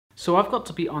So I've got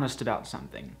to be honest about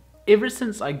something. Ever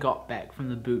since I got back from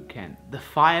the bootcamp, the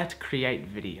fire to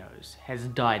create videos has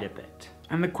died a bit.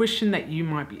 And the question that you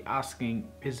might be asking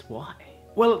is why?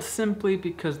 Well, it's simply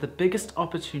because the biggest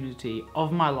opportunity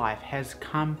of my life has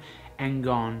come and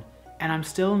gone, and I'm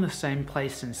still in the same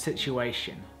place and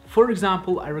situation. For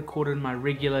example, I recorded my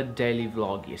regular daily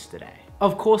vlog yesterday.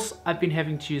 Of course, I've been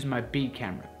having to use my B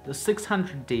camera, the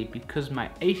 600D, because my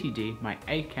 80D, my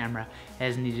A camera,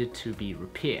 has needed to be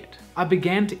repaired. I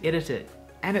began to edit it,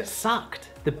 and it sucked.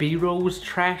 The B-roll was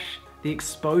trash, the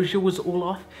exposure was all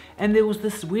off, and there was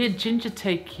this weird ginger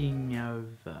taking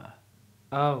over.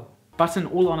 Oh. But in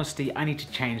all honesty, I need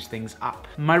to change things up.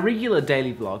 My regular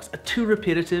daily vlogs are too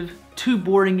repetitive, too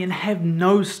boring, and have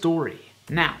no story.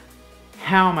 Now,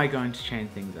 how am I going to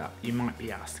change things up, you might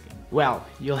be asking? Well,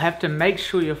 you'll have to make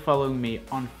sure you're following me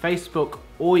on Facebook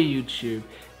or YouTube.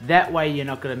 That way you're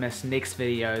not going to miss next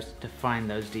videos to find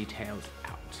those details